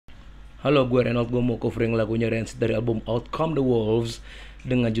Halo, gue Reynold, gue mau covering lagunya Rancid dari album Outcome the Wolves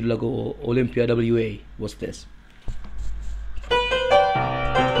dengan judul lagu Olympia WA. What's this?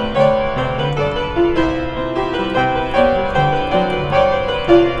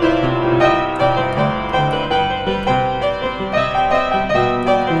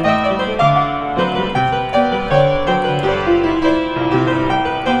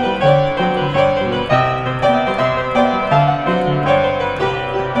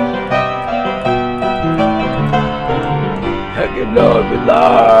 Hanging on with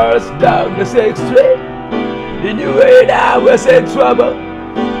Lars down the 6th Street. He knew it, I was in trouble.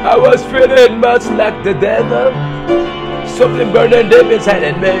 I was feeling much like the devil. Something burning deep inside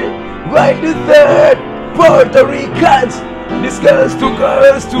of me. Right the third, Puerto Ricans. These girls took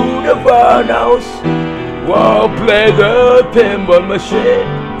us to the farmhouse. Wow, play the pinball machine.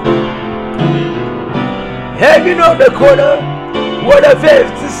 Hanging on the corner, what a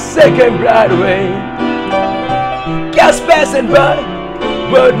 52nd Broadway. Cars passing by,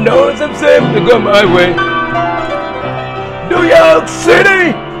 but no one seems to go my way. New York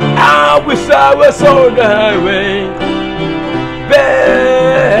City, I wish I was on the highway.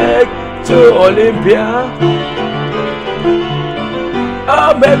 Back to Olympia,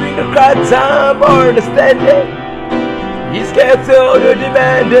 I'm having a hard time understanding. He's kept all the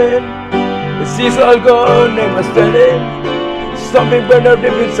demanding. She's all gone and was standing. Something burned up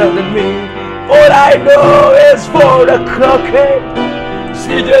deep inside of me. All I know is for the cocaine.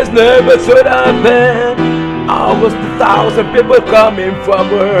 She just never should have been. Almost 1,000 people coming from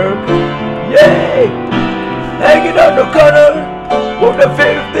work. Yeah, hanging on the corner of the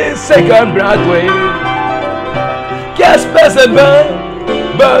 52nd Broadway. Cars passing by,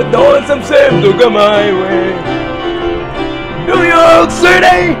 but no one seems to go my way. New York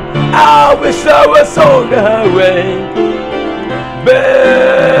City, I wish I was on the highway.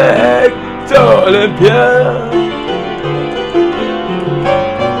 Back to Olympia.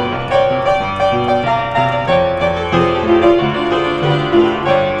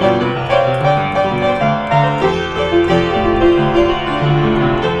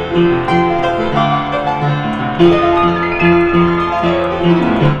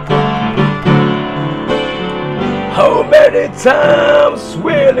 How many times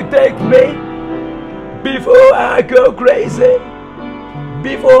will it take me before I go crazy?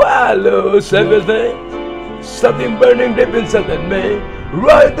 Before I lose everything, something burning deep inside of me.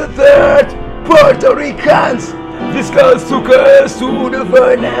 Right the third, Puerto Ricans. These girls took us to the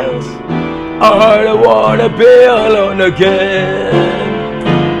farmhouse. I don't wanna be alone again.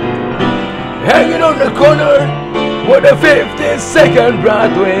 Hanging on the corner with the 52nd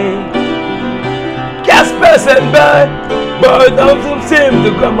Broadway. Cars passing by, but none seem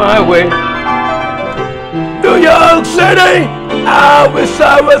to come my way. New York City, I wish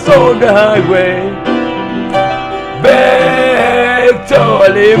I was on the highway. Back to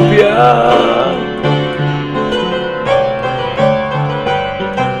Olympia.